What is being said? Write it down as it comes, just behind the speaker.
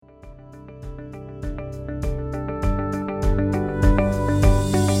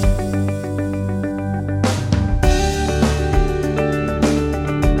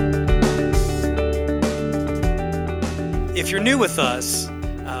If you're new with us,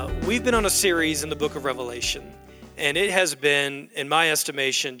 we've been on a series in the book of Revelation, and it has been, in my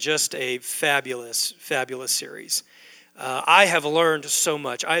estimation, just a fabulous, fabulous series. I have learned so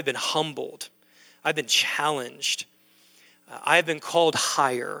much. I have been humbled. I've been challenged. I have been called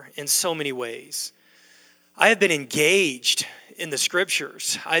higher in so many ways. I have been engaged in the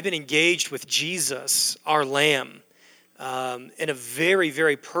scriptures. I've been engaged with Jesus, our Lamb, in a very,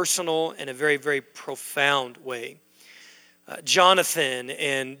 very personal and a very, very profound way. Jonathan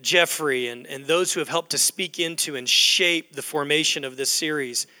and Jeffrey and those who have helped to speak into and shape the formation of this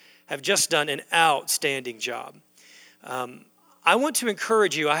series have just done an outstanding job. I want to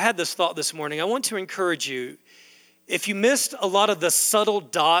encourage you. I had this thought this morning. I want to encourage you. If you missed a lot of the subtle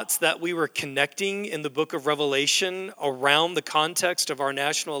dots that we were connecting in the book of Revelation around the context of our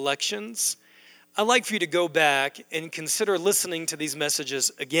national elections, I'd like for you to go back and consider listening to these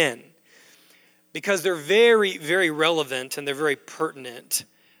messages again, because they're very, very relevant and they're very pertinent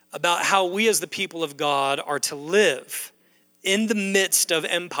about how we as the people of God are to live in the midst of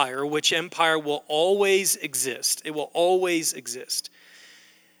empire, which empire will always exist. It will always exist.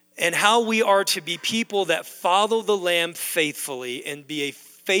 And how we are to be people that follow the Lamb faithfully and be a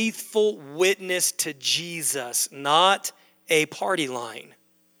faithful witness to Jesus, not a party line,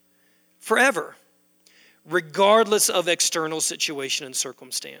 forever, regardless of external situation and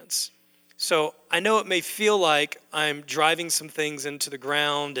circumstance. So I know it may feel like I'm driving some things into the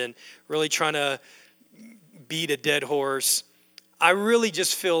ground and really trying to beat a dead horse. I really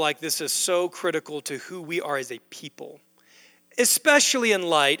just feel like this is so critical to who we are as a people, especially in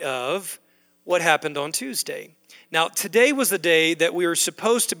light of what happened on Tuesday. Now, today was the day that we were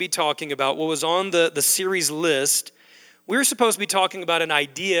supposed to be talking about what was on the series list. We were supposed to be talking about an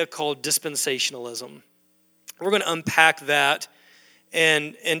idea called dispensationalism. We're going to unpack that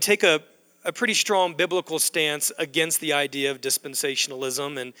and take a pretty strong biblical stance against the idea of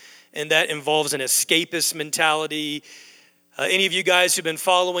dispensationalism, and that involves an escapist mentality. Any of you guys who've been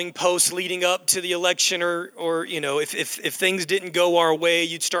following posts leading up to the election, or you know, if things didn't go our way,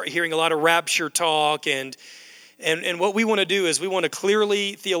 you'd start hearing a lot of rapture talk, and what we want to do is we want to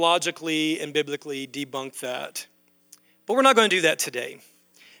clearly, theologically, and biblically debunk that. But we're not going to do that today.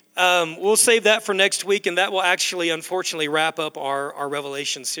 We'll save that for next week, and that will actually, unfortunately, wrap up our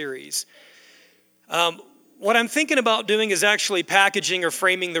Revelation series. What I'm thinking about doing is actually packaging or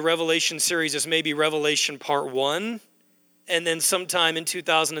framing the Revelation series as maybe Revelation Part 1, and then sometime in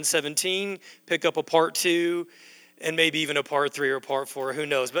 2017, pick up a Part 2, and maybe even a Part 3 or Part 4, who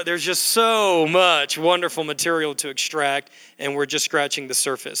knows. But there's just so much wonderful material to extract, and we're just scratching the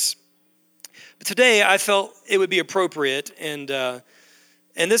surface. But today, I felt it would be appropriate, and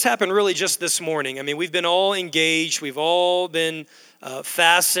this happened really just this morning. I mean, we've been all engaged. We've all been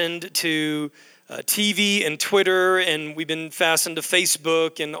fastened to TV and Twitter, and we've been fastened to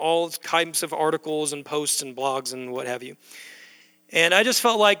Facebook and all kinds of articles and posts and blogs and what have you. And I just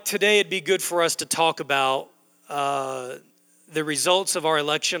felt like today it'd be good for us to talk about the results of our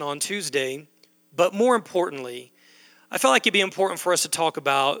election on Tuesday. But more importantly, I felt like it'd be important for us to talk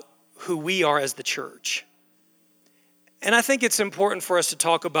about who we are as the church. And I think it's important for us to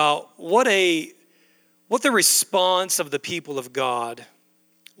talk about what the response of the people of God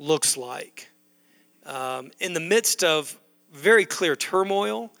looks like. In the midst of very clear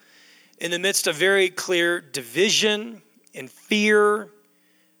turmoil, in the midst of very clear division and fear,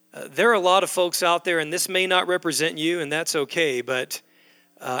 there are a lot of folks out there, and this may not represent you, and that's okay, but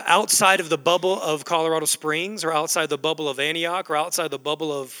outside of the bubble of Colorado Springs, or outside the bubble of Antioch, or outside the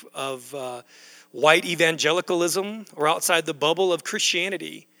bubble of white evangelicalism, or outside the bubble of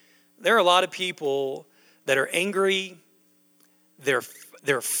Christianity, there are a lot of people that are angry, they're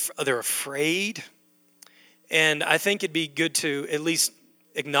afraid, and I think it'd be good to at least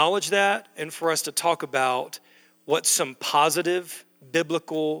acknowledge that and for us to talk about what some positive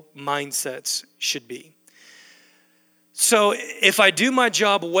biblical mindsets should be. So if I do my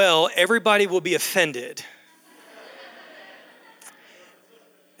job well, everybody will be offended.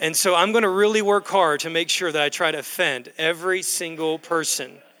 And so I'm going to really work hard to make sure that I try to offend every single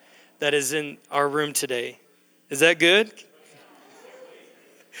person that is in our room today. Is that good?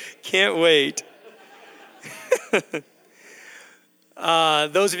 Can't wait.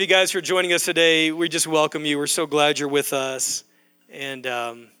 Those of you guys who are joining us today, we just welcome you. We're so glad you're with us. And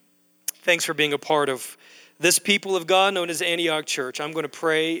thanks for being a part of this people of God known as Antioch Church. I'm going to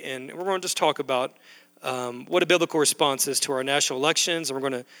pray, and we're going to just talk about what a biblical response is to our national elections. And we're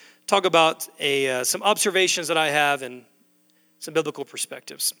going to talk about some observations that I have and some biblical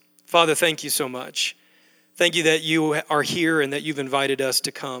perspectives. Father, thank you so much. Thank you that you are here and that you've invited us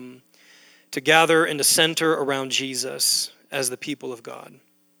to come to gather and to center around Jesus. as the people of God.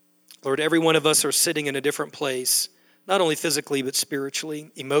 Lord, every one of us are sitting in a different place, not only physically, but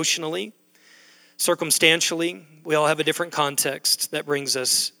spiritually, emotionally, circumstantially. We all have a different context that brings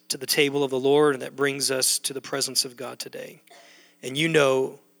us to the table of the Lord and that brings us to the presence of God today. And you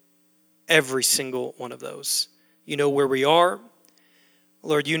know every single one of those. You know where we are.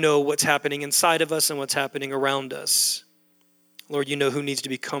 Lord, you know what's happening inside of us and what's happening around us. Lord, you know who needs to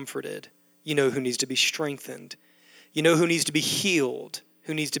be comforted. You know who needs to be strengthened. You know who needs to be healed,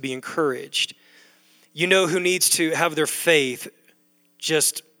 who needs to be encouraged. You know who needs to have their faith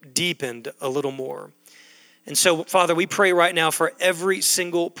just deepened a little more. And so, Father, we pray right now for every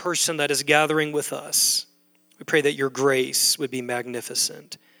single person that is gathering with us. We pray that your grace would be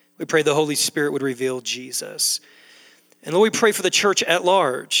magnificent. We pray the Holy Spirit would reveal Jesus. And Lord, we pray for the church at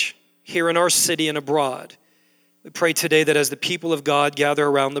large, here in our city and abroad. We pray today that as the people of God gather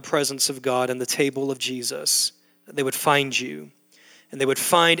around the presence of God and the table of Jesus, that they would find you, and they would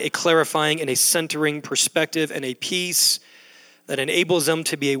find a clarifying and a centering perspective and a peace that enables them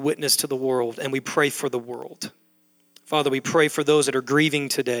to be a witness to the world. And we pray for the world. Father, we pray for those that are grieving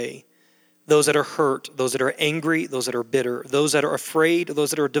today, those that are hurt, those that are angry, those that are bitter, those that are afraid, those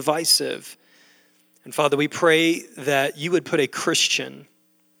that are divisive. And Father, we pray that you would put a Christian,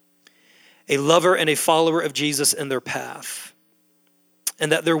 a lover and a follower of Jesus in their path,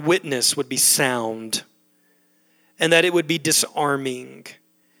 and that their witness would be sound, and that it would be disarming,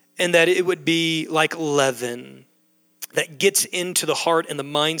 and that it would be like leaven that gets into the heart and the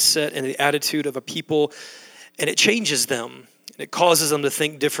mindset and the attitude of a people, and it changes them. And it causes them to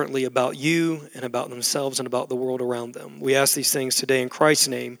think differently about you and about themselves and about the world around them. We ask these things today in Christ's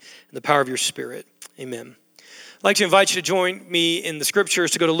name, in the power of your Spirit. Amen. I'd like to invite you to join me in the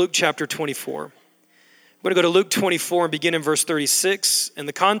scriptures to go to Luke chapter 24. I'm going to go to Luke 24 and begin in verse 36. And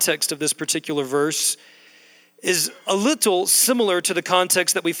the context of this particular verse is a little similar to the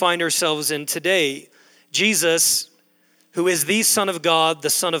context that we find ourselves in today. Jesus, who is the Son of God, the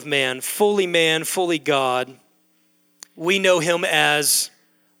Son of Man, fully God, we know him as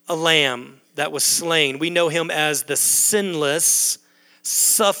a lamb that was slain. We know him as the sinless,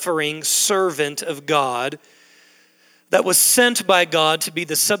 suffering servant of God that was sent by God to be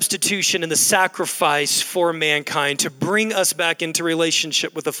the substitution and the sacrifice for mankind, to bring us back into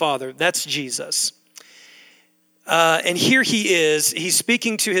relationship with the Father. That's Jesus. And here he is, he's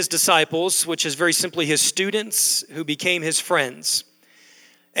speaking to his disciples, which is very simply his students who became his friends.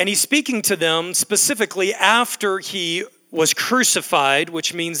 And he's speaking to them specifically after he was crucified,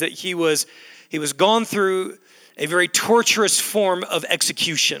 which means that he was gone through a very torturous form of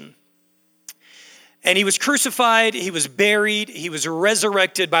execution. And he was crucified, he was buried, he was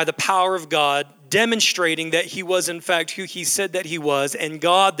resurrected by the power of God, demonstrating that he was in fact who he said that he was, and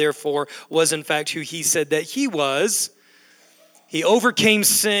God therefore was in fact who he said that he was. He overcame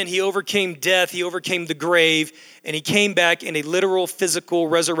sin, he overcame death, he overcame the grave, and he came back in a literal, physical,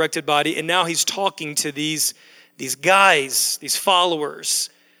 resurrected body. And now he's talking to these guys, these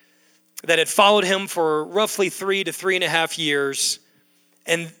followers that had followed him for roughly 3 to 3.5 years.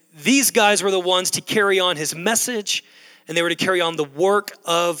 And these guys were the ones to carry on his message, and they were to carry on the work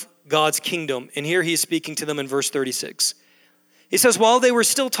of God's kingdom. And here he is speaking to them in verse 36. He says, while they were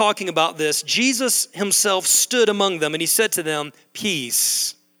still talking about this, Jesus himself stood among them, and he said to them,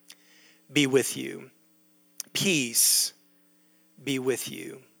 peace be with you. Peace be with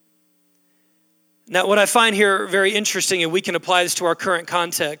you. Now, what I find here very interesting, and we can apply this to our current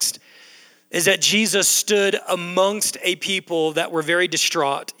context, is that Jesus stood amongst a people that were very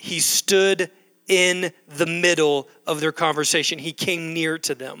distraught. He stood in the middle of their conversation. He came near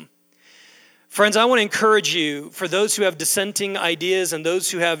to them. Friends, I want to encourage you, for those who have dissenting ideas and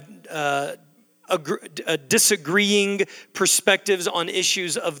those who have disagreeing perspectives on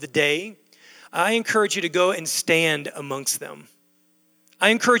issues of the day, I encourage you to go and stand amongst them. I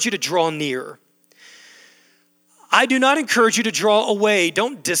encourage you to draw near. I do not encourage you to draw away.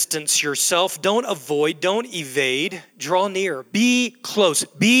 Don't distance yourself. Don't avoid. Don't evade. Draw near. Be close.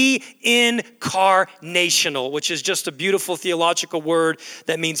 Be incarnational, which is just a beautiful theological word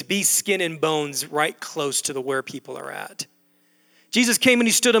that means be skin and bones right close to where people are at. Jesus came and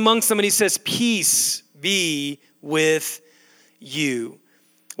he stood amongst them and he says, peace be with you.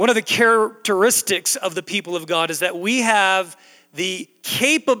 One of the characteristics of the people of God is that we have the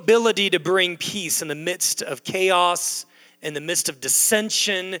capability to bring peace in the midst of chaos, in the midst of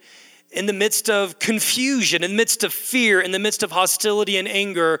dissension, in the midst of confusion, in the midst of fear, in the midst of hostility and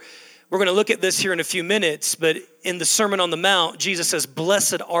anger. We're going to look at this here in a few minutes, but in the Sermon on the Mount, Jesus says,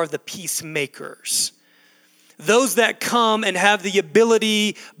 blessed are the peacemakers. Those that come and have the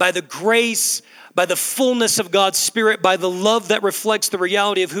ability, by the grace, by the fullness of God's Spirit, by the love that reflects the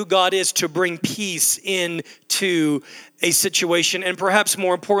reality of who God is, to bring peace into a situation, and perhaps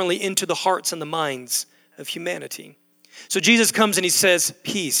more importantly, into the hearts and the minds of humanity. So Jesus comes and he says,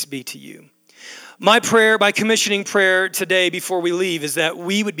 peace be to you. My prayer, my commissioning prayer today before we leave, is that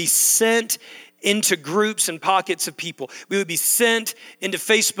we would be sent into groups and pockets of people. We would be sent into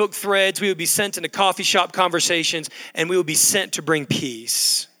Facebook threads. We would be sent into coffee shop conversations, and we would be sent to bring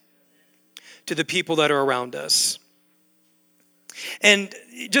peace to the people that are around us. And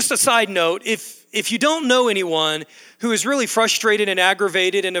just a side note, if you don't know anyone who is really frustrated and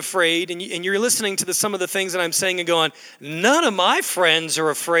aggravated and afraid, and you're listening to some of the things that I'm saying and going, none of my friends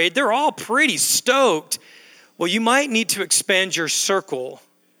are afraid, they're all pretty stoked, well, you might need to expand your circle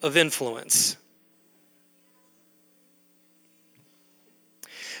of influence.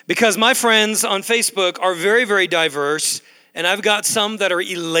 Because my friends on Facebook are very, very diverse, and I've got some that are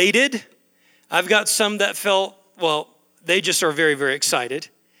elated. I've got some that felt, well, they just are very, very excited.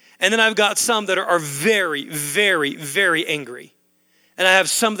 And then I've got some that are very, very, very angry. And I have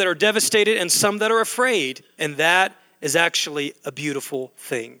some that are devastated and some that are afraid. And that is actually a beautiful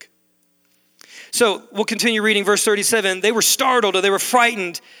thing. So we'll continue reading verse 37. They were startled, or they were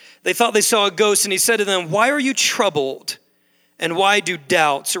frightened. They thought they saw a ghost. And he said to them, why are you troubled? And why do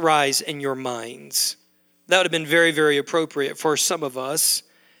doubts arise in your minds? That would have been very, very appropriate for some of us,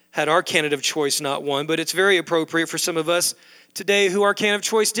 had our candidate of choice not won, but it's very appropriate for some of us today who our candidate of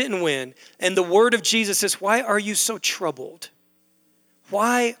choice didn't win. And the word of Jesus is, why are you so troubled?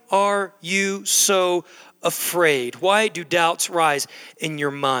 Why are you so afraid? Why do doubts rise in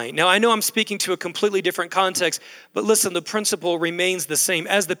your mind? Now, I know I'm speaking to a completely different context, but listen, the principle remains the same.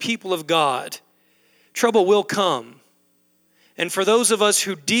 As the people of God, trouble will come. And for those of us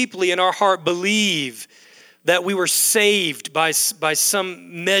who deeply in our heart believe that we were saved by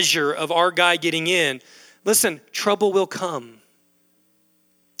some measure of our guy getting in, listen, trouble will come.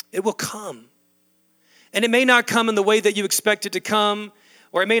 It will come. And it may not come in the way that you expect it to come,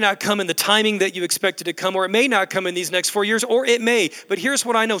 or it may not come in the timing that you expect it to come, or it may not come in these next 4 years, or it may. But here's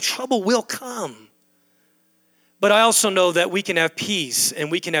what I know, trouble will come. But I also know that we can have peace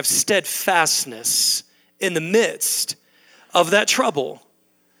and we can have steadfastness in the midst of that trouble.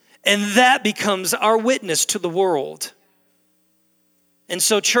 And that becomes our witness to the world. And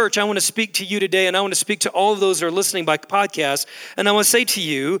so, church, I want to speak to you today, and I want to speak to all of those that are listening by podcast, and I want to say to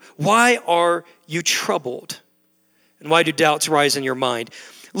you, why are you troubled? And why do doubts rise in your mind?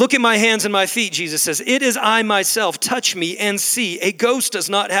 Look at my hands and my feet, Jesus says. It is I myself. Touch me and see. A ghost does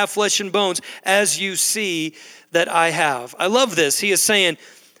not have flesh and bones, as you see that I have. I love this. He is saying,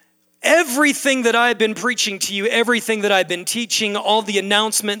 everything that I've been preaching to you, everything that I've been teaching, all the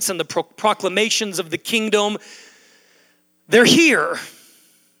announcements and the proclamations of the kingdom, they're here.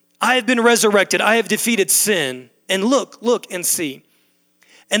 I have been resurrected. I have defeated sin. And look and see.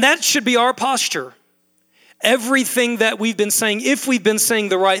 And that should be our posture. Everything that we've been saying, if we've been saying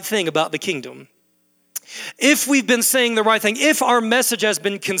the right thing about the kingdom, if we've been saying the right thing, if our message has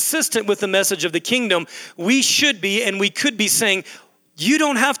been consistent with the message of the kingdom, we should be and we could be saying, you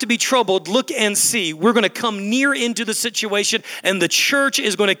don't have to be troubled. Look and see. We're going to come near into the situation, and the church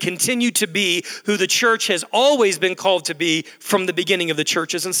is going to continue to be who the church has always been called to be from the beginning of the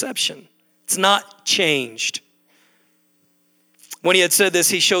church's inception. It's not changed. When he had said this,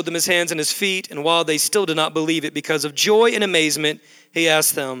 he showed them his hands and his feet, and while they still did not believe it, because of joy and amazement, he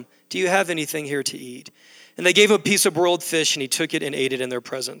asked them, do you have anything here to eat? And they gave him a piece of broiled fish, and he took it and ate it in their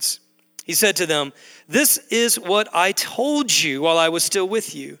presence. He said to them, this is what I told you while I was still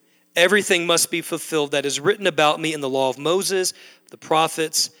with you. Everything must be fulfilled that is written about me in the law of Moses, the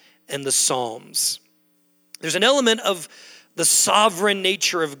prophets, and the Psalms. There's an element of the sovereign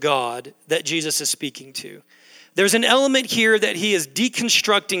nature of God that Jesus is speaking to. There's an element here that he is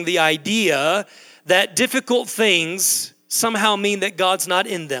deconstructing the idea that difficult things somehow mean that God's not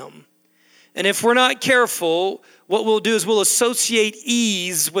in them. And if we're not careful, what we'll do is we'll associate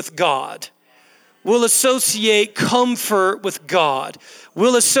ease with God. We'll associate comfort with God.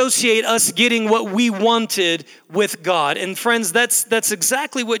 We'll associate us getting what we wanted with God. And friends, that's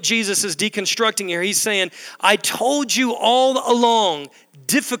exactly what Jesus is deconstructing here. He's saying, I told you all along,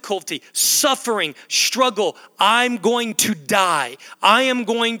 difficulty, suffering, struggle, I'm going to die. I am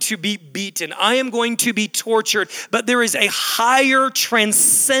going to be beaten. I am going to be tortured. But there is a higher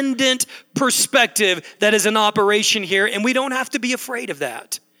transcendent perspective that is in operation here, and we don't have to be afraid of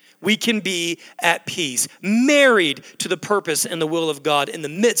that. We can be at peace, married to the purpose and the will of God in the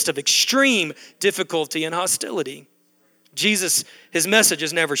midst of extreme difficulty and hostility. Jesus, his message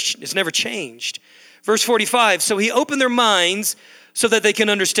has never changed. Verse 45, so he opened their minds so that they can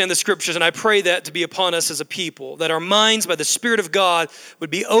understand the scriptures. And I pray that to be upon us as a people, that our minds by the Spirit of God would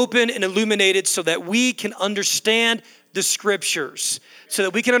be open and illuminated so that we can understand the scriptures, so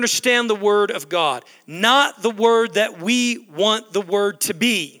that we can understand the word of God. Not the word that we want the word to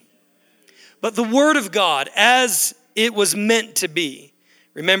be, but the word of God as it was meant to be.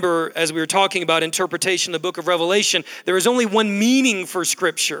 Remember, as we were talking about interpretation in the book of Revelation, there is only one meaning for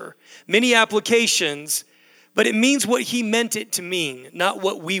scripture, many applications, but it means what he meant it to mean, not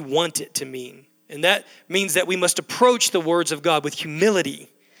what we want it to mean. And that means that we must approach the words of God with humility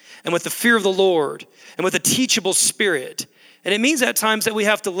and with the fear of the Lord and with a teachable spirit. And it means at times that we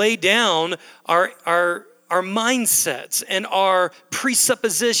have to lay down our mindsets and our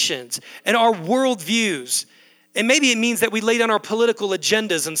presuppositions and our worldviews. And maybe it means that we lay down our political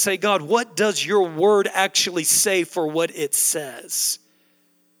agendas and say, God, what does your word actually say for what it says?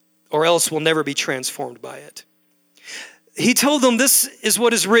 Or else we'll never be transformed by it. He told them, this is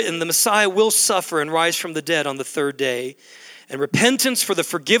what is written, the Messiah will suffer and rise from the dead on the third day, and repentance for the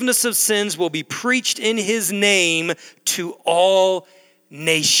forgiveness of sins will be preached in his name to all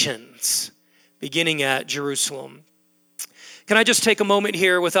nations, beginning at Jerusalem. Can I just take a moment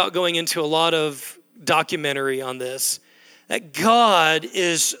here without going into a lot of documentary on this, that God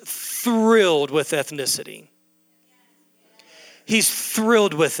is thrilled with ethnicity. He's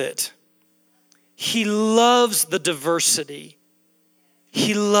thrilled with it. He loves the diversity.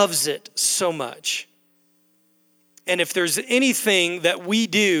 He loves it so much. And if there's anything that we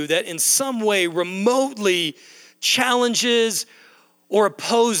do that in some way remotely challenges or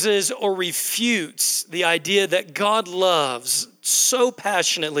opposes or refutes the idea that God loves so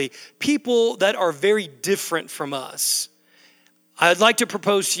passionately people that are very different from us, I'd like to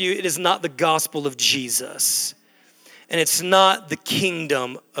propose to you, it is not the gospel of Jesus. And it's not the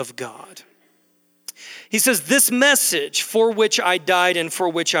kingdom of God. He says, this message for which I died and for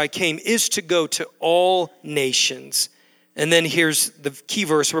which I came is to go to all nations. And then here's the key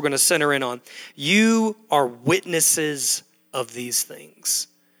verse we're going to center in on. You are witnesses of these things.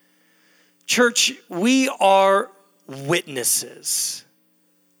 Church, we are witnesses.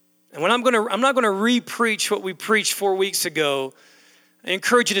 And I'm not going to re-preach what we preached 4 weeks ago. I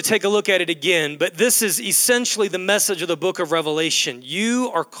encourage you to take a look at it again, but this is essentially the message of the book of Revelation. You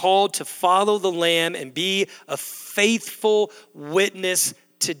are called to follow the Lamb and be a faithful witness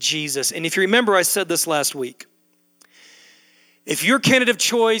to Jesus. And if you remember, I said this last week. If your candidate of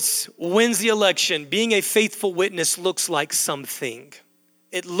choice wins the election, being a faithful witness looks like something.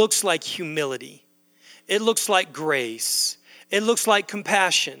 It looks like humility. It looks like grace. It looks like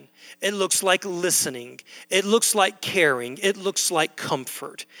compassion. It looks like listening. It looks like caring. It looks like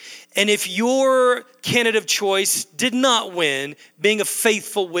comfort. And if your candidate of choice did not win, being a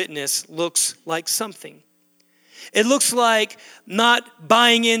faithful witness looks like something. It looks like not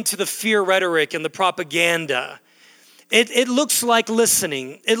buying into the fear rhetoric and the propaganda. It looks like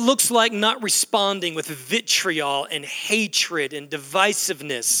listening. It looks like not responding with vitriol and hatred and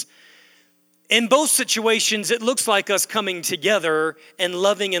divisiveness. In both situations, it looks like us coming together and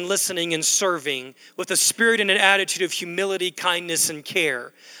loving and listening and serving with a spirit and an attitude of humility, kindness, and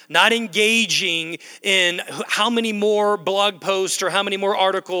care. Not engaging in how many more blog posts or how many more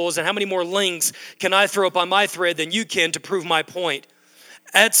articles and how many more links can I throw up on my thread than you can to prove my point.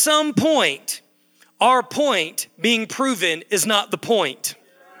 At some point, our point being proven is not the point.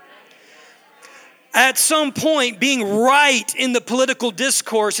 At some point, being right in the political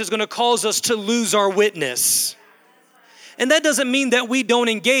discourse is going to cause us to lose our witness. And that doesn't mean that we don't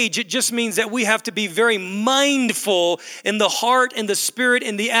engage. It just means that we have to be very mindful in the heart and the spirit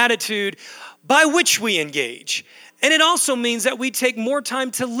and the attitude by which we engage. And it also means that we take more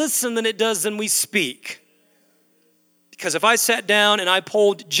time to listen than it does when we speak. Because if I sat down and I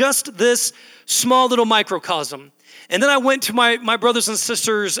polled just this small little microcosm, and then I went to my brothers and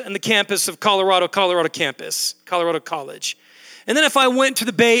sisters in the campus of Colorado campus, Colorado College. And then if I went to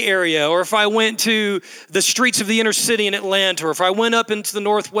the Bay Area, or if I went to the streets of the inner city in Atlanta, or if I went up into the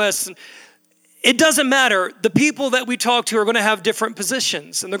Northwest, it doesn't matter. The people that we talk to are going to have different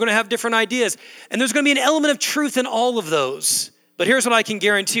positions, and they're going to have different ideas. And there's going to be an element of truth in all of those. But here's what I can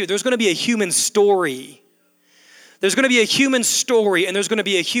guarantee you. There's going to be a human story. There's going to be a human story, and there's going to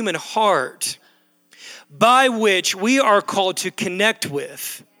be a human heart by which we are called to connect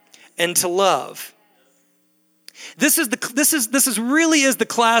with and to love. This really is the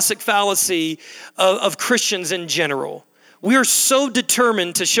classic fallacy of Christians in general. We are so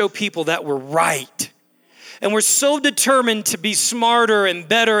determined to show people that we're right. And we're so determined to be smarter and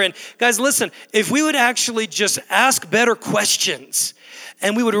better. And guys, listen, if we would actually just ask better questions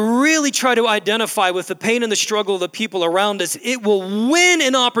and we would really try to identify with the pain and the struggle of the people around us, it will win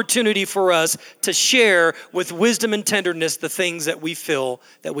an opportunity for us to share with wisdom and tenderness the things that we feel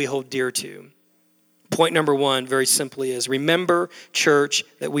that we hold dear to. Point number one, very simply, is remember, church,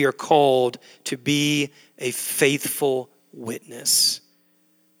 that we are called to be a faithful witness.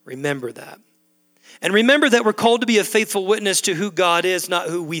 Remember that. And remember that we're called to be a faithful witness to who God is, not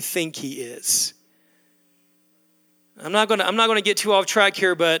who we think he is. I'm not going to get too off track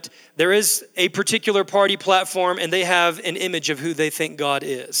here, but there is a particular party platform, and they have an image of who they think God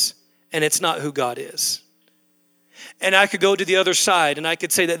is, and it's not who God is. And I could go to the other side, and I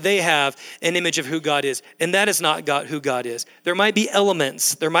could say that they have an image of who God is, and that is not who God is. There might be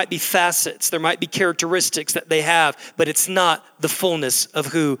elements, there might be facets, there might be characteristics that they have, but it's not the fullness of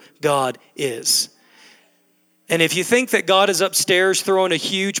who God is. And if you think that God is upstairs throwing a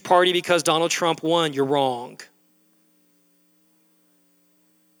huge party because Donald Trump won, you're wrong.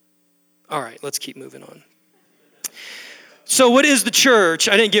 All right, let's keep moving on. So what is the church?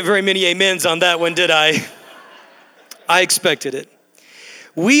 I didn't get very many amens on that one, did I? I expected it.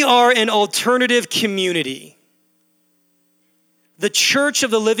 We are an alternative community. The Church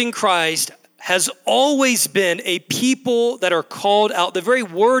of the Living Christ has always been a people that are called out. The very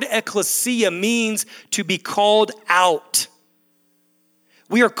word ecclesia means to be called out.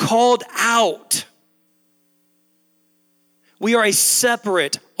 We are called out. We are a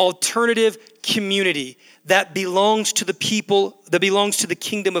separate, alternative community that belongs to the people, that belongs to the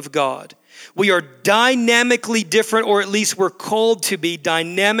kingdom of God. We are dynamically different, or at least we're called to be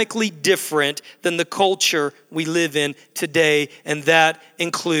dynamically different than the culture we live in today, and that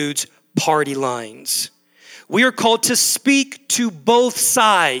includes party lines. We are called to speak to both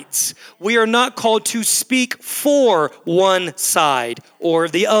sides. We are not called to speak for one side or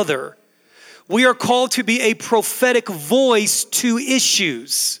the other. We are called to be a prophetic voice to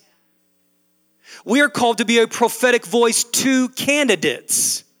issues. We are called to be a prophetic voice to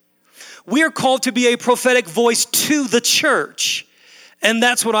candidates. We are called to be a prophetic voice to the church. And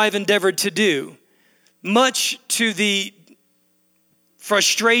that's what I've endeavored to do. Much to the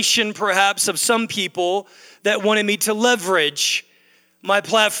frustration, perhaps, of some people that wanted me to leverage my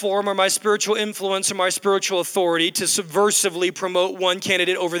platform or my spiritual influence or my spiritual authority to subversively promote one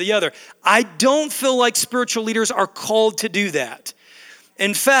candidate over the other. I don't feel like spiritual leaders are called to do that.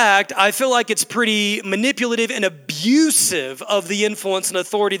 In fact, I feel like it's pretty manipulative and abusive of the influence and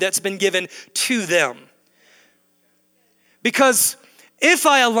authority that's been given to them. Because if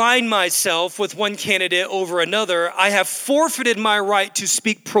I align myself with one candidate over another, I have forfeited my right to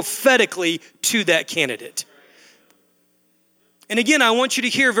speak prophetically to that candidate. And again, I want you to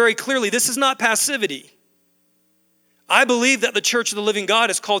hear very clearly, this is not passivity. I believe that the Church of the Living God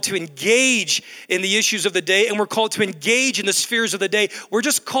is called to engage in the issues of the day, and we're called to engage in the spheres of the day. We're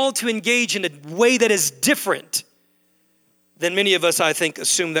just called to engage in a way that is different than many of us, I think,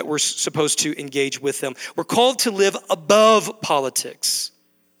 assume that we're supposed to engage with them. We're called to live above politics.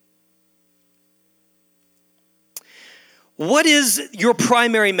 What is your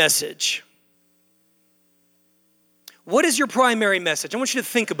primary message? What is your primary message? I want you to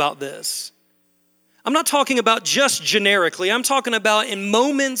think about this. I'm not talking about just generically. I'm talking about in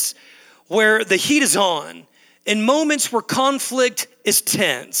moments where the heat is on, in moments where conflict is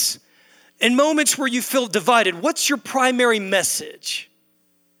tense, in moments where you feel divided. What's your primary message?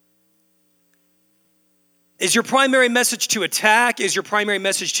 Is your primary message to attack? Is your primary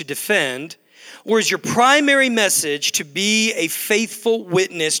message to defend? Or is your primary message to be a faithful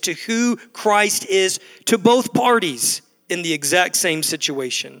witness to who Christ is to both parties in the exact same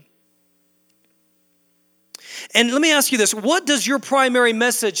situation? And let me ask you this. What does your primary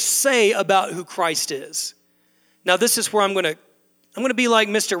message say about who Christ is? Now, this is where I'm going to be like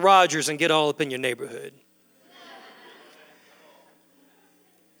Mr. Rogers and get all up in your neighborhood.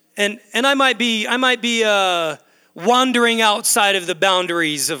 And I might be wandering outside of the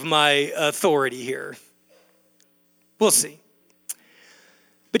boundaries of my authority here. We'll see.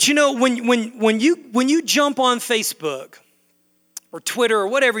 But you know, when you jump on Facebook or Twitter or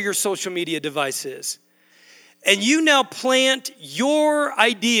whatever your social media device is, and you now plant your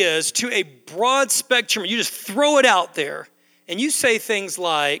ideas to a broad spectrum, you just throw it out there, and you say things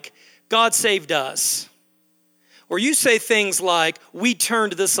like, God saved us. Or you say things like, we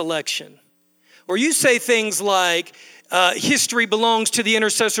turned this election. Or you say things like, history belongs to the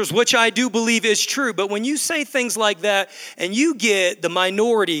intercessors, which I do believe is true. But when you say things like that and you get the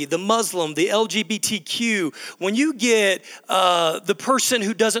minority, the Muslim, the LGBTQ, when you get the person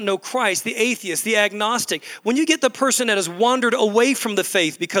who doesn't know Christ, the atheist, the agnostic, when you get the person that has wandered away from the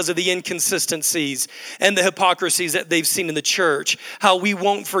faith because of the inconsistencies and the hypocrisies that they've seen in the church, how we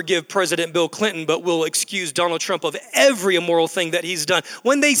won't forgive President Bill Clinton, but we'll excuse Donald Trump of every immoral thing that he's done.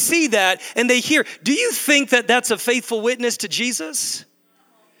 When they see that and they hear, do you think that that's a faithful witness to Jesus?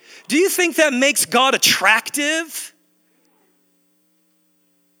 Do you think that makes God attractive?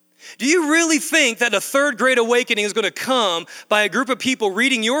 Do you really think that a third great awakening is going to come by a group of people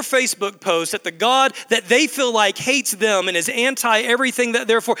reading your Facebook post that the God that they feel like hates them and is anti everything that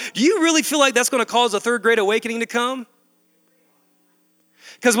they're for? Do you really feel like that's going to cause a third great awakening to come?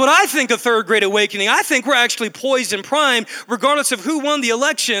 Because when I think of third great awakening, I think we're actually poised and primed, regardless of who won the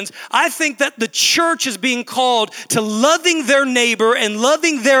elections. I think that the church is being called to loving their neighbor and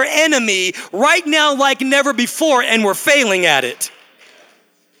loving their enemy right now like never before, and we're failing at it.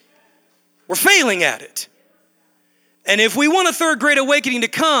 We're failing at it. And if we want a third great awakening to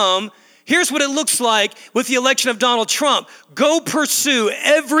come, here's what it looks like with the election of Donald Trump. Go pursue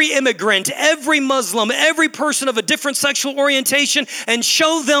every immigrant, every Muslim, every person of a different sexual orientation, and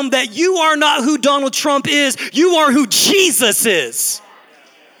show them that you are not who Donald Trump is. You are who Jesus is.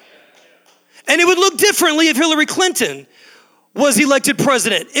 And it would look differently if Hillary Clinton was elected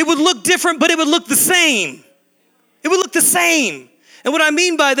president. It would look different, but it would look the same. It would look the same. And what I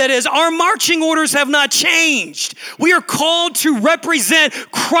mean by that is our marching orders have not changed. We are called to represent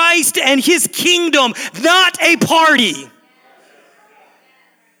Christ and his kingdom, not a party.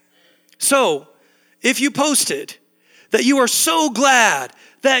 So, if you posted that you are so glad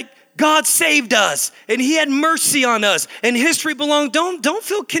that God saved us and he had mercy on us and history belonged, don't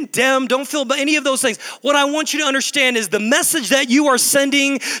feel condemned, don't feel any of those things. What I want you to understand is the message that you are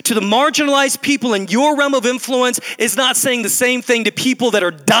sending to the marginalized people in your realm of influence is not saying the same thing to people that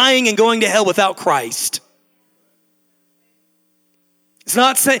are dying and going to hell without Christ.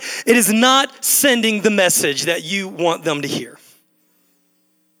 It is not sending the message that you want them to hear.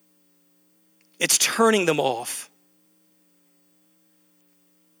 It's turning them off.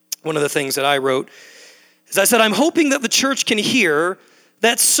 One of the things that I wrote is I said, I'm hoping that the church can hear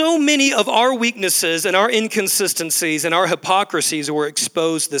that so many of our weaknesses and our inconsistencies and our hypocrisies were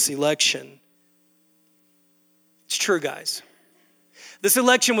exposed this election. It's true, guys. This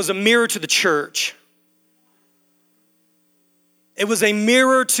election was a mirror to the church. It was a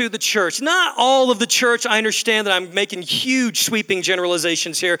mirror to the church. Not all of the church. I understand that I'm making huge sweeping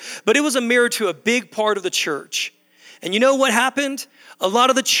generalizations here, but it was a mirror to a big part of the church. And you know what happened? A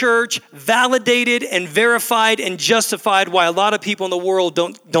lot of the church validated and verified and justified why a lot of people in the world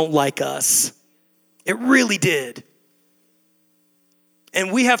don't like us. It really did.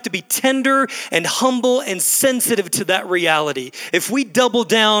 And we have to be tender and humble and sensitive to that reality. If we double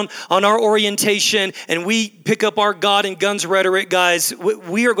down on our orientation and we pick up our God and guns rhetoric, guys,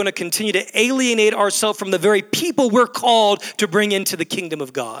 we are going to continue to alienate ourselves from the very people we're called to bring into the kingdom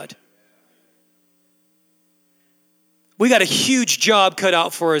of God. We got a huge job cut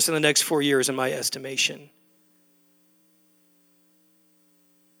out for us in the next 4 years, in my estimation.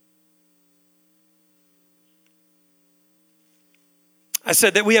 I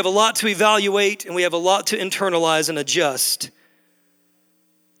said that we have a lot to evaluate and we have a lot to internalize and adjust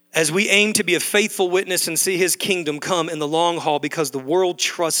as we aim to be a faithful witness and see his kingdom come in the long haul, because the world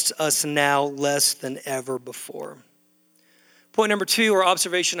trusts us now less than ever before. Point number 2, or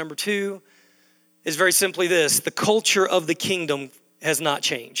observation number 2, is very simply this: the culture of the kingdom has not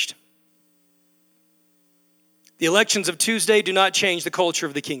changed. The elections of Tuesday do not change the culture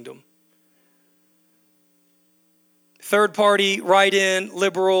of the kingdom. Third party, right-in,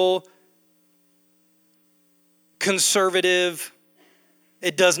 liberal, conservative,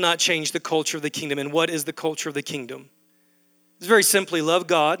 it does not change the culture of the kingdom. And what is the culture of the kingdom? It's very simply love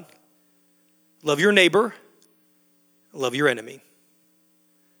God, love your neighbor, love your enemy.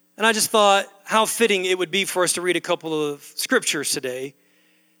 And I just thought how fitting it would be for us to read a couple of scriptures today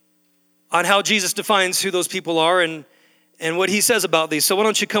on how Jesus defines who those people are and what he says about these. So why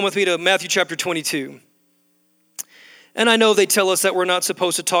don't you come with me to Matthew chapter 22. And I know they tell us that we're not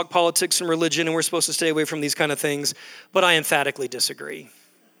supposed to talk politics and religion and we're supposed to stay away from these kind of things, but I emphatically disagree.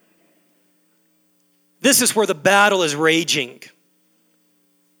 This is where the battle is raging.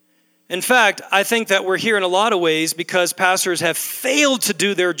 In fact, I think that we're here in a lot of ways because pastors have failed to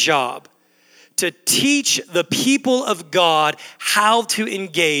do their job to teach the people of God how to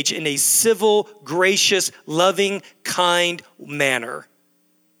engage in a civil, gracious, loving, kind manner.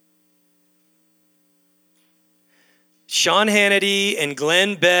 Sean Hannity and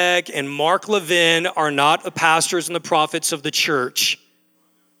Glenn Beck and Mark Levin are not the pastors and the prophets of the church.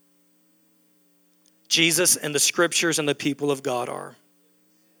 Jesus and the scriptures and the people of God are.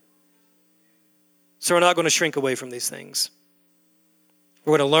 So we're not going to shrink away from these things.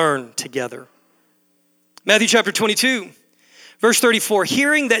 We're going to learn together. Matthew chapter 22, verse 34.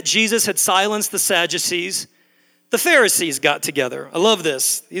 Hearing that Jesus had silenced the Sadducees, the Pharisees got together. I love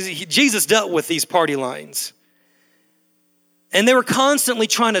this. Jesus dealt with these party lines. And they were constantly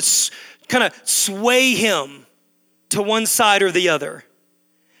trying to kind of sway him to one side or the other.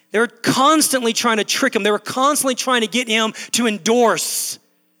 They were constantly trying to trick him. They were constantly trying to get him to endorse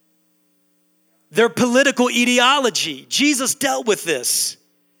their political ideology. Jesus dealt with this.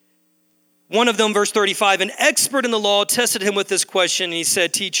 One of them, verse 35, an expert in the law tested him with this question, and he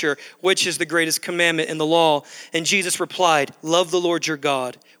said, Teacher, which is the greatest commandment in the law? And Jesus replied, love the Lord your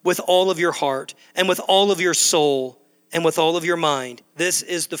God with all of your heart and with all of your soul and with all of your mind. This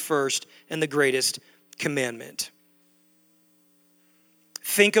is the first and the greatest commandment.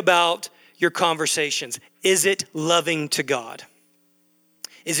 Think about your conversations. Is it loving to God?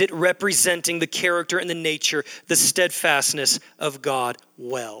 Is it representing the character and the nature, the steadfastness of God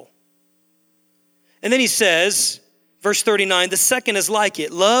well? And then he says, verse 39, the second is like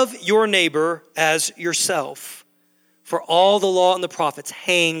it. Love your neighbor as yourself. For all the law and the prophets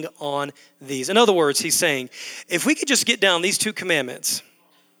hang on these. In other words, he's saying, if we could just get down these two commandments,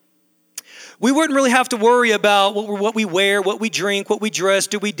 we wouldn't really have to worry about what we wear, what we drink, what we dress.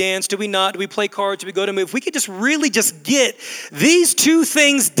 Do we dance? Do we not? Do we play cards? Do we go to move? If we could just really just get these two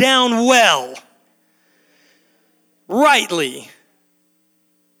things down well, rightly,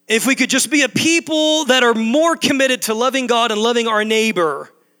 if we could just be a people that are more committed to loving God and loving our neighbor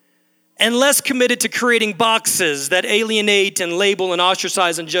and less committed to creating boxes that alienate and label and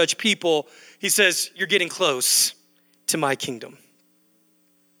ostracize and judge people, he says, you're getting close to my kingdom.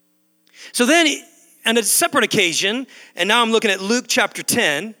 So then, on a separate occasion, and now I'm looking at Luke chapter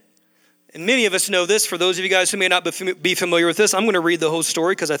 10, and many of us know this. For those of you guys who may not be familiar with this, I'm going to read the whole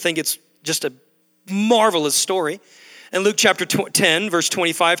story because I think it's just a marvelous story. In Luke chapter 10, verse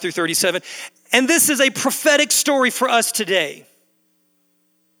 25 through 37. And this is a prophetic story for us today.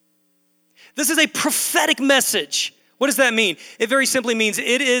 This is a prophetic message. What does that mean? It very simply means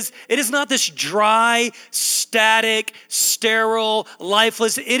it is not this dry, static, sterile,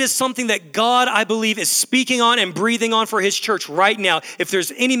 lifeless. It is something that God, I believe, is speaking on and breathing on for his church right now. If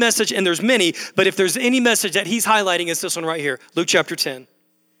there's any message, and there's many, but if there's any message that he's highlighting, it's this one right here. Luke chapter 10,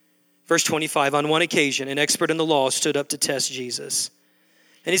 verse 25. On one occasion, an expert in the law stood up to test Jesus.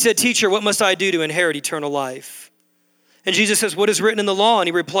 And he said, Teacher, what must I do to inherit eternal life? And Jesus says, what is written in the law? And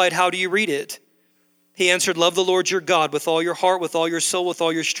he replied, how do you read it? He answered, love the Lord your God with all your heart, with all your soul, with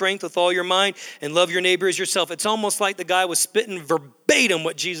all your strength, with all your mind, and love your neighbor as yourself. It's almost like the guy was spitting verbatim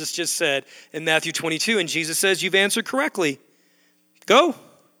what Jesus just said in Matthew 22. And Jesus says, you've answered correctly. Go,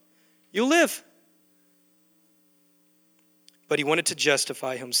 you'll live. But he wanted to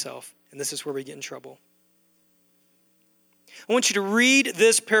justify himself. And this is where we get in trouble. I want you to read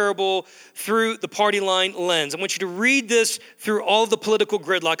this parable through the party line lens. I want you to read this through all of the political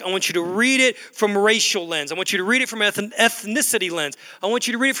gridlock. I want you to read it from racial lens. I want you to read it from ethnicity lens. I want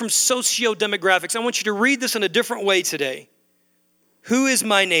you to read it from socio-demographics. I want you to read this in a different way today. Who is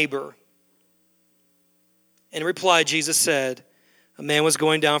my neighbor? In reply, Jesus said, a man was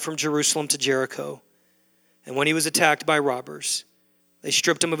going down from Jerusalem to Jericho. And when he was attacked by robbers, they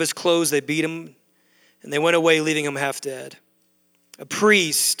stripped him of his clothes, they beat him, and they went away, leaving him half dead. A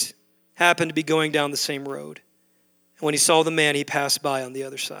priest happened to be going down the same road. And when he saw the man, he passed by on the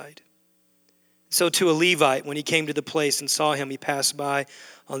other side. So too a Levite, when he came to the place and saw him, he passed by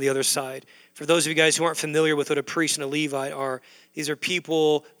on the other side. For those of you guys who aren't familiar with what a priest and a Levite are, these are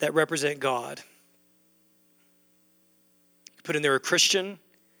people that represent God. You could put in there a Christian.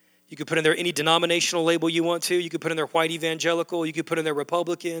 You could put in there any denominational label you want to. You could put in there white evangelical. You could put in there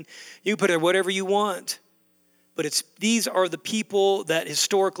Republican. You could put in there whatever you want. But these are the people that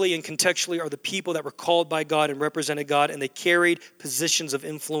historically and contextually are the people that were called by God and represented God, and they carried positions of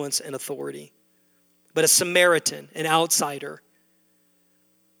influence and authority. But a Samaritan, an outsider.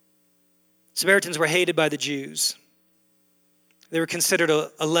 Samaritans were hated by the Jews. They were considered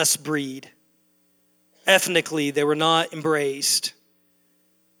a less breed. Ethnically, they were not embraced.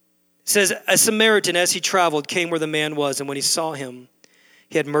 It says, a Samaritan, as he traveled, came where the man was, and when he saw him,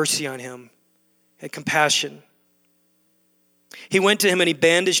 he had mercy on him, had compassion. He went to him and he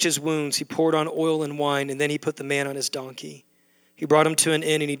bandaged his wounds. He poured on oil and wine, and then he put the man on his donkey. He brought him to an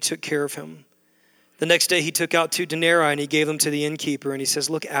inn, and he took care of him. The next day he took out 2 denarii and he gave them to the innkeeper, and he says,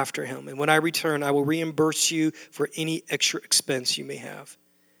 look after him, and when I return, I will reimburse you for any extra expense you may have.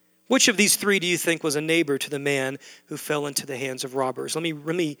 Which of these 3 do you think was a neighbor to the man who fell into the hands of robbers? Let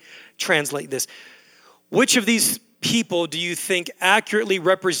me translate this. Which of these people do you think accurately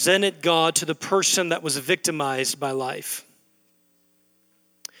represented God to the person that was victimized by life?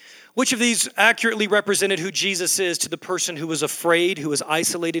 Which of these accurately represented who Jesus is to the person who was afraid, who was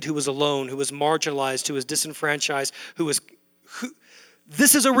isolated, who was alone, who was marginalized, who was disenfranchised,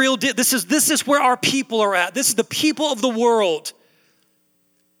 this is a real deal. This is where our people are at. This is the people of the world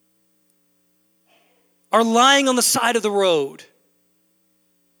are lying on the side of the road.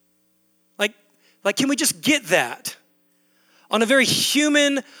 Like, can we just get that? On a very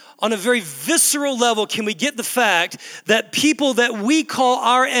human, on a very visceral level, can we get the fact that people that we call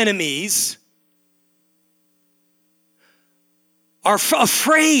our enemies are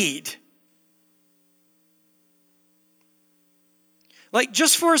afraid? Like,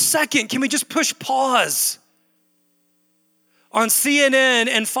 just for a second, can we just push pause on CNN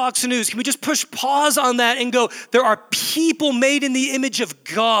and Fox News? Can we just push pause on that and go, there are people made in the image of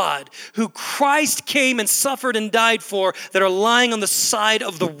God who Christ came and suffered and died for that are lying on the side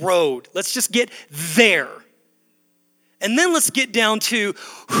of the road. Let's just get there. And then let's get down to,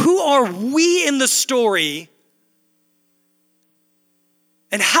 who are we in the story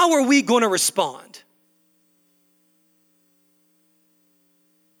and how are we going to respond?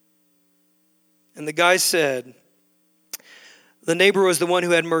 And the guy said, the neighbor was the one who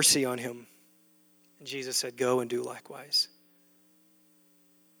had mercy on him. And Jesus said, go and do likewise.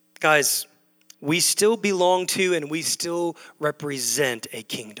 Guys, we still belong to and we still represent a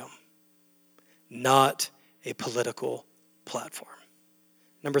kingdom, not a political platform.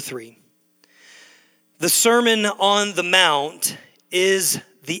 Number 3, the Sermon on the Mount is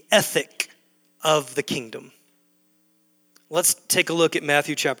the ethic of the kingdom. Let's take a look at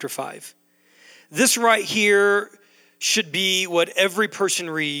Matthew chapter 5. This right here should be what every person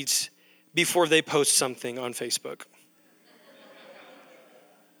reads before they post something on Facebook.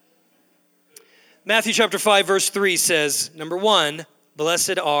 Matthew chapter 5, verse 3 says, number 1,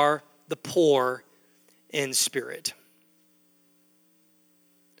 blessed are the poor in spirit.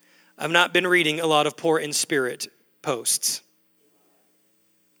 I've not been reading a lot of poor in spirit posts.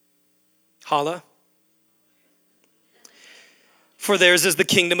 Holla. For theirs is the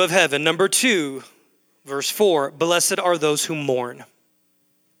kingdom of heaven. Number 2, verse 4, blessed are those who mourn.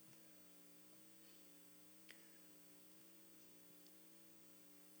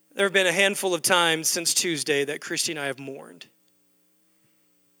 There have been a handful of times since Tuesday that Christy and I have mourned.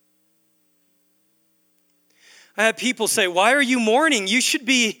 I had people say, why are you mourning? You should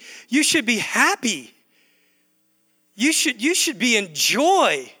be happy. You should be in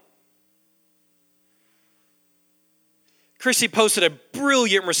joy. Christy posted a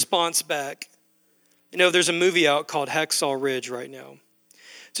brilliant response back. You know, there's a movie out called Hacksaw Ridge right now.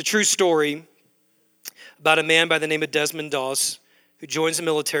 It's a true story about a man by the name of Desmond Doss who joins the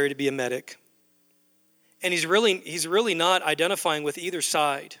military to be a medic. And he's really not identifying with either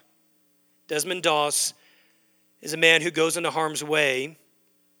side. Desmond Doss is a man who goes into harm's way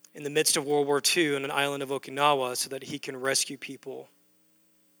in the midst of World War II on an island of Okinawa so that he can rescue people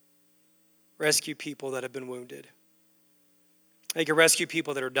that have been wounded. He can rescue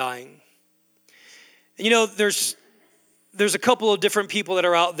people that are dying. And you know, there's a couple of different people that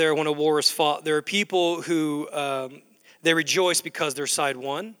are out there when a war is fought. There are people who they rejoice because their side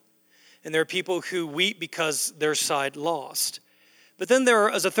won, and there are people who weep because their side lost. But then there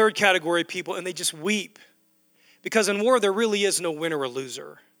is a third category of people, and they just weep because in war there really is no winner or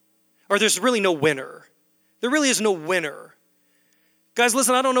loser, or there's really no winner. There really is no winner. Guys,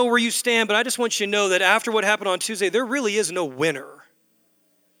 listen, I don't know where you stand, but I just want you to know that after what happened on Tuesday, there really is no winner.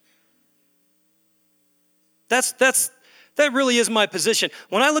 That really is my position.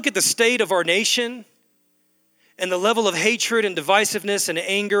 When I look at the state of our nation and the level of hatred and divisiveness and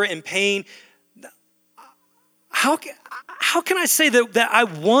anger and pain, how can I say that I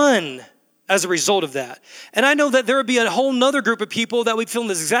won as a result of that? And I know that there would be a whole nother group of people that would feel in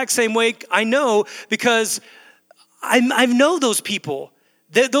the exact same way. I know because I know those people.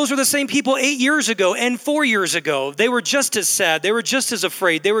 Those were the same people 8 years ago and 4 years ago. They were just as sad. They were just as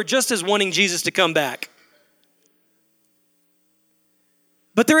afraid. They were just as wanting Jesus to come back.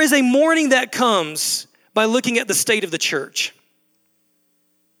 But there is a mourning that comes by looking at the state of the church.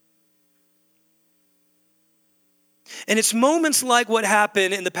 And it's moments like what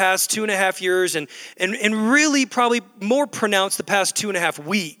happened in the past 2.5 years and really probably more pronounced the past 2.5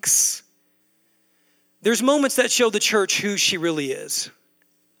 weeks. There's moments that show the church who she really is.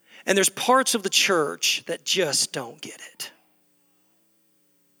 And there's parts of the church that just don't get it.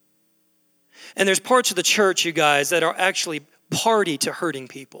 And there's parts of the church, you guys, that are actually party to hurting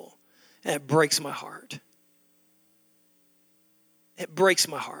people. And it breaks my heart. It breaks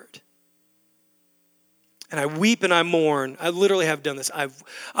my heart. And I weep and I mourn. I literally have done this.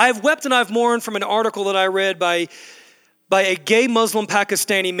 I've wept and I've mourned from an article that I read by a gay Muslim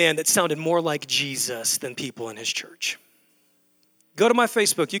Pakistani man that sounded more like Jesus than people in his church. Go to my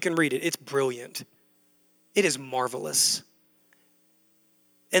Facebook. You can read it. It's brilliant. It is marvelous.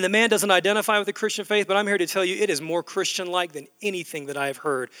 And the man doesn't identify with the Christian faith, but I'm here to tell you it is more Christian-like than anything that I have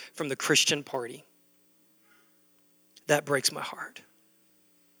heard from the Christian party. That breaks my heart.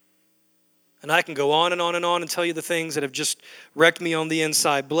 And I can go on and on and on and tell you the things that have just wrecked me on the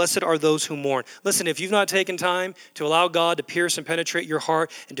inside. Blessed are those who mourn. Listen, if you've not taken time to allow God to pierce and penetrate your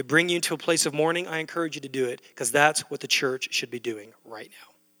heart and to bring you into a place of mourning, I encourage you to do it, because that's what the church should be doing right now.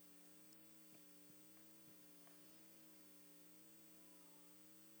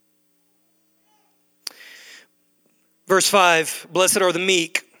 Verse 5, blessed are the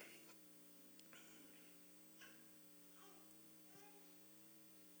meek.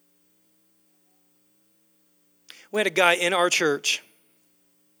 We had a guy in our church.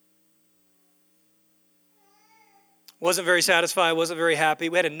 Wasn't very satisfied, wasn't very happy.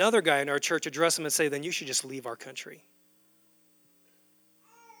 We had another guy in our church address him and say, then you should just leave our country.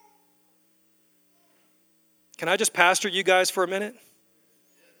 Can I just pastor you guys for a minute?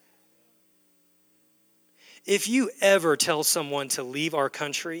 If you ever tell someone to leave our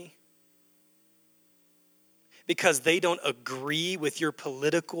country because they don't agree with your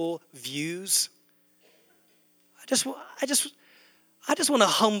political views, I just want to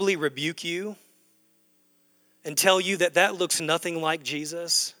humbly rebuke you and tell you that that looks nothing like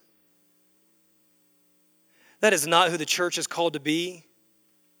Jesus. That is not who the church is called to be.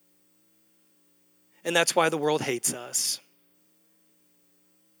 And that's why the world hates us.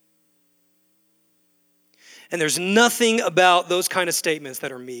 And there's nothing about those kind of statements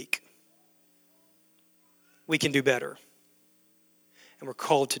that are meek. We can do better. And we're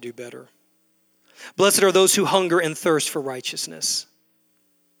called to do better. Blessed are those who hunger and thirst for righteousness.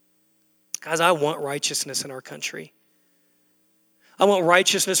 Guys, I want righteousness in our country. I want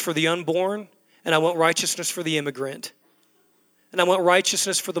righteousness for the unborn, and I want righteousness for the immigrant. And I want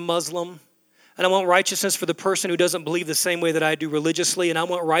righteousness for the Muslim. And I want righteousness for the person who doesn't believe the same way that I do religiously. And I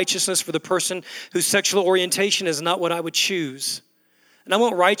want righteousness for the person whose sexual orientation is not what I would choose. And I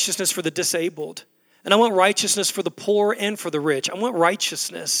want righteousness for the disabled. And I want righteousness for the poor and for the rich. I want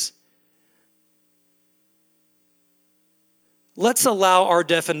righteousness. Let's allow our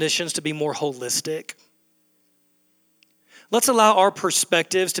definitions to be more holistic. Let's allow our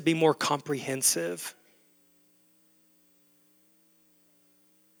perspectives to be more comprehensive.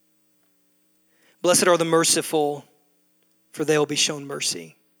 Blessed are the merciful, for they will be shown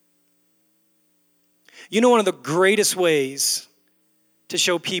mercy. You know, one of the greatest ways to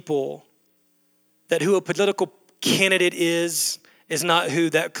show people that who a political candidate is not who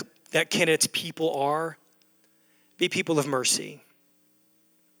that candidate's people are. Be people of mercy.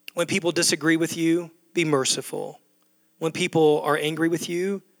 When people disagree with you, be merciful. When people are angry with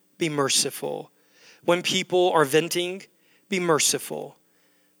you, be merciful. When people are venting, be merciful.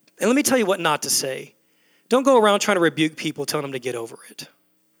 And let me tell you what not to say. Don't go around trying to rebuke people, telling them to get over it.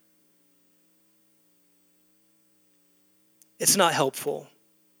 It's not helpful.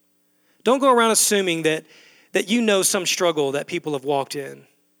 Don't go around assuming that you know some struggle that people have walked in.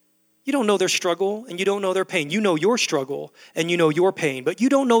 You don't know their struggle and you don't know their pain. You know your struggle and you know your pain, but you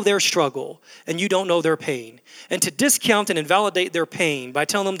don't know their struggle and you don't know their pain. And to discount and invalidate their pain by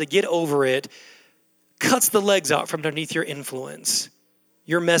telling them to get over it cuts the legs out from underneath your influence.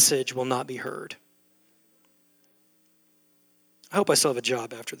 Your message will not be heard. I hope I still have a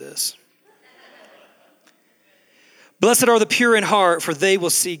job after this. Blessed are the pure in heart, for they will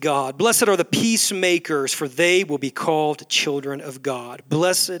see God. Blessed are the peacemakers, for they will be called children of God.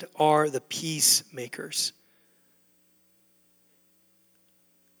 Blessed are the peacemakers.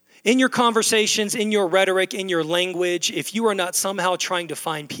 In your conversations, in your rhetoric, in your language, if you are not somehow trying to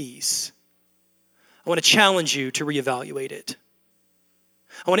find peace, I want to challenge you to reevaluate it.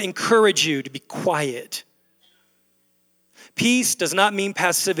 I want to encourage you to be quiet. Peace does not mean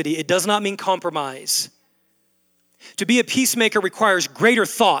passivity. It does not mean compromise. To be a peacemaker requires greater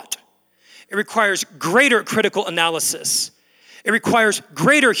thought. It requires greater critical analysis. It requires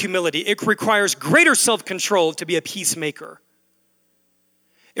greater humility. It requires greater self-control to be a peacemaker.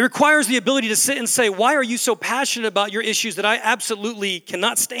 It requires the ability to sit and say, why are you so passionate about your issues that I absolutely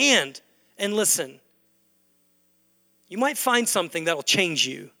cannot stand? And listen. You might find something that'll change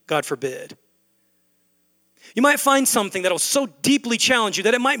you, God forbid. You might find something that'll so deeply challenge you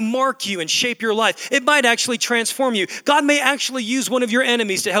that it might mark you and shape your life. It might actually transform you. God may actually use one of your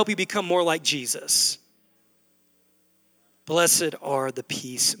enemies to help you become more like Jesus. Blessed are the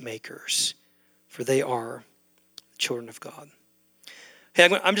peacemakers, for they are the children of God. Hey,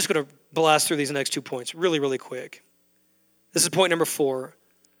 I'm just going to blast through these next 2 points really, really quick. This is point number 4.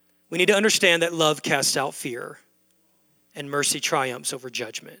 We need to understand that love casts out fear and mercy triumphs over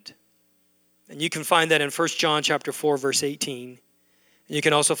judgment. And you can find that in 1 John chapter 4, verse 18. And you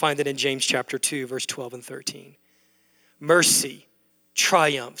can also find it in James chapter 2, verse 12 and 13. Mercy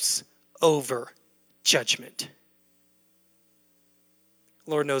triumphs over judgment.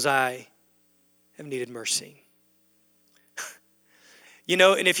 Lord knows I have needed mercy.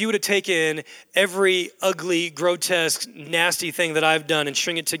 And if you would have taken every ugly, grotesque, nasty thing that I've done and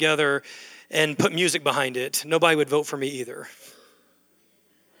string it together and put music behind it, nobody would vote for me either.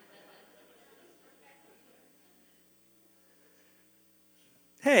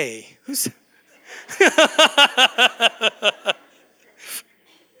 Hey, who's...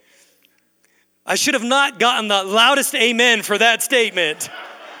 I should have not gotten the loudest amen for that statement.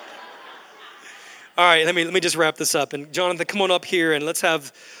 All right, let me just wrap this up. And Jonathan, come on up here and let's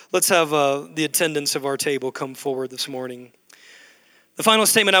have the attendants of our table come forward this morning. The final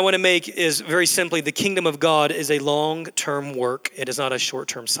statement I want to make is very simply, the kingdom of God is a long-term work. It is not a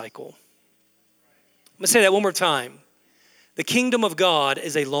short-term cycle. I'm going to say that one more time. The kingdom of God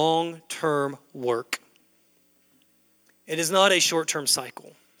is a long-term work. It is not a short-term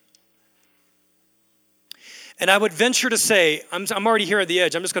cycle. And I would venture to say, I'm already here at the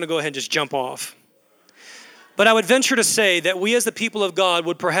edge. I'm just going to go ahead and just jump off. But I would venture to say that we as the people of God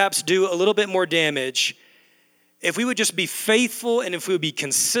would perhaps do a little bit more damage if we would just be faithful and if we would be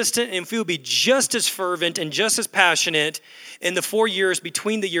consistent and if we would be just as fervent and just as passionate in the 4 years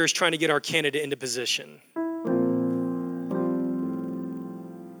between the years trying to get our candidate into position.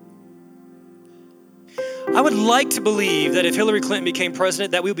 I would like to believe that if Hillary Clinton became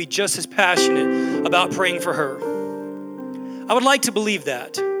president, that we would be just as passionate about praying for her. I would like to believe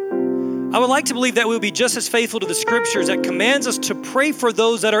that. I would like to believe that we will be just as faithful to the scriptures that commands us to pray for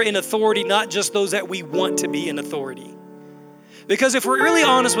those that are in authority, not just those that we want to be in authority. Because if we're really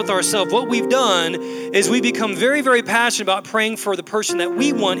honest with ourselves, what we've done is we become very, very passionate about praying for the person that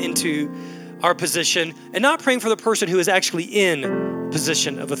we want into our position and not praying for the person who is actually in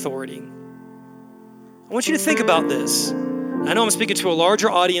position of authority. I want you to think about this. I know I'm speaking to a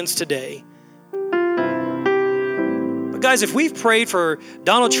larger audience today. Guys, if we've prayed for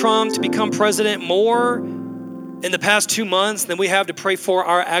Donald Trump to become president more in the past 2 months than we have to pray for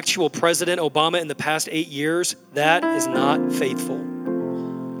our actual president, Obama, in the past 8 years, that is not faithful.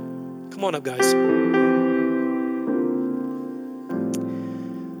 Come on up, guys.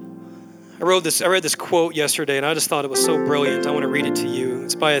 I read this quote yesterday, and I just thought it was so brilliant. I want to read it to you.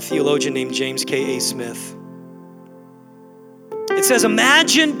 It's by a theologian named James K. A. Smith. It says,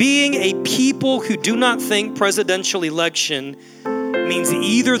 imagine being a people who do not think presidential election means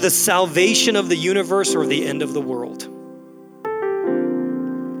either the salvation of the universe or the end of the world.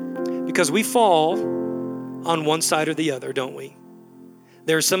 Because we fall on one side or the other, don't we?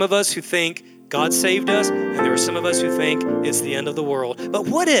 There are some of us who think God saved us, and there are some of us who think it's the end of the world. But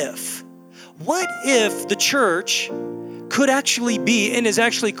what if the church could actually be and is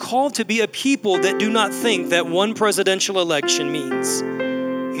actually called to be a people that do not think that one presidential election means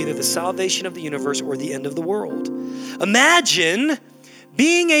either the salvation of the universe or the end of the world? Imagine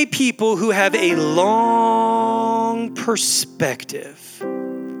being a people who have a long perspective.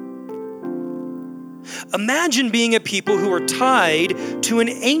 Imagine being a people who are tied to an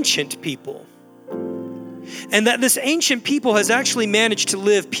ancient people. And that this ancient people has actually managed to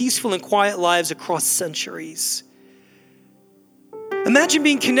live peaceful and quiet lives across centuries. Imagine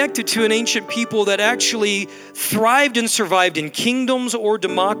being connected to an ancient people that actually thrived and survived in kingdoms or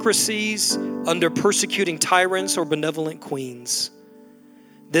democracies under persecuting tyrants or benevolent queens.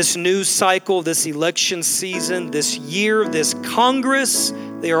 This news cycle, this election season, this year, this Congress,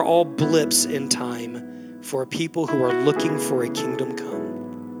 they are all blips in time for a people who are looking for a kingdom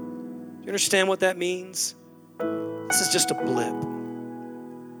come. Do you understand what that means? This is just a blip.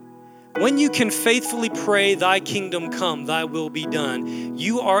 When you can faithfully pray, thy kingdom come, thy will be done,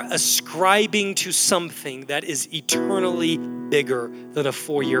 you are ascribing to something that is eternally bigger than a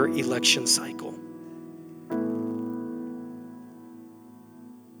 4-year election cycle.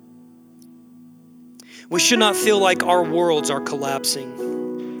 We should not feel like our worlds are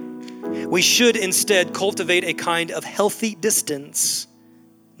collapsing. We should instead cultivate a kind of healthy distance,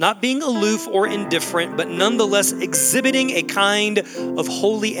 not being aloof or indifferent, but nonetheless exhibiting a kind of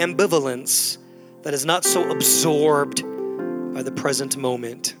holy ambivalence that is not so absorbed by the present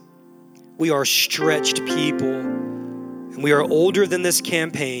moment. We are stretched people, and we are older than this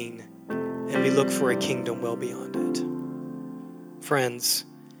campaign, and we look for a kingdom well beyond it. Friends,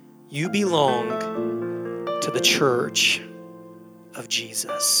 you belong to the church of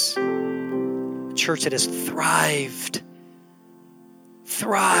Jesus, a church that has thrived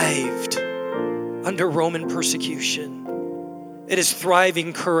under Roman persecution. It is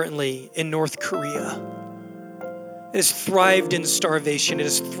thriving currently in North Korea. It has thrived in starvation. It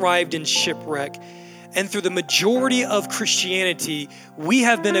has thrived in shipwreck. And through the majority of Christianity, we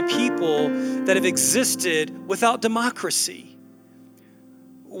have been a people that have existed without democracy.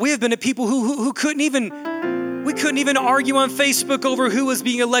 We have been a people who couldn't even argue on Facebook over who was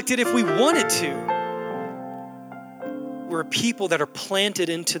being elected if we wanted to. We're a people that are planted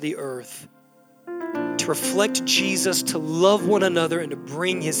into the earth to reflect Jesus, to love one another, and to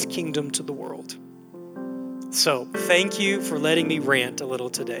bring his kingdom to the world. So, thank you for letting me rant a little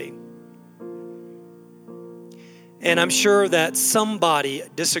today. And I'm sure that somebody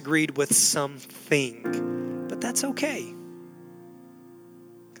disagreed with something, but that's okay.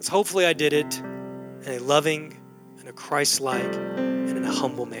 Because hopefully I did it in a loving and a Christ-like and in a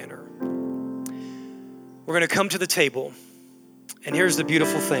humble manner. We're going to come to the table, and here's the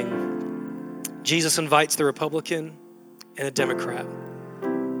beautiful thing. Jesus invites the Republican and a Democrat.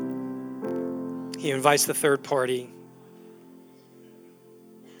 He invites the third party.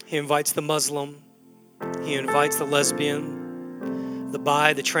 He invites the Muslim. He invites the lesbian, the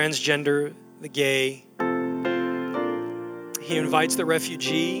bi, the transgender, the gay. He invites the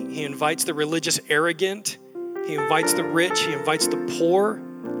refugee. He invites the religious arrogant. He invites the rich. He invites the poor.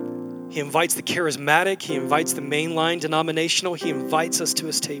 He invites the charismatic. He invites the mainline denominational. He invites us to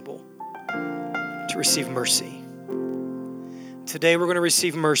his table to receive mercy. Today we're going to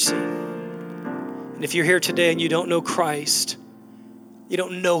receive mercy. And if you're here today and you don't know Christ, you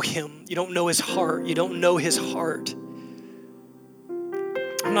don't know him, you don't know his heart, you don't know his heart.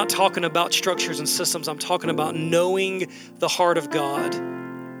 I'm not talking about structures and systems. I'm talking about knowing the heart of God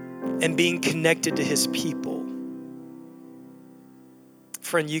and being connected to his people.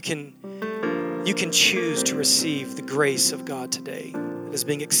 Friend, you can choose to receive the grace of God today that is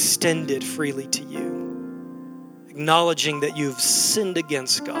being extended freely to you. Acknowledging that you've sinned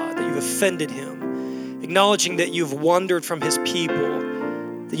against God, that you've offended him. Acknowledging that you've wandered from his people,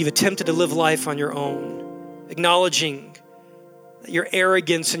 that you've attempted to live life on your own. Acknowledging that your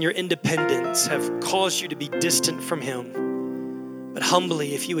arrogance and your independence have caused you to be distant from him. But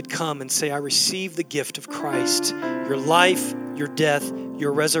humbly, if you would come and say, I receive the gift of Christ, your life, your death,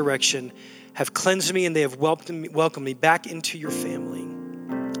 your resurrection have cleansed me and they have welcomed me back into your family.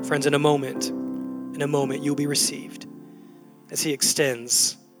 Friends, in a moment, you'll be received as he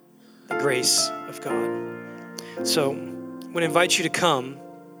extends the grace of God. So I'm going to invite you to come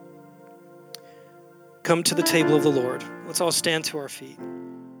to the table of the Lord. Let's all stand to our feet.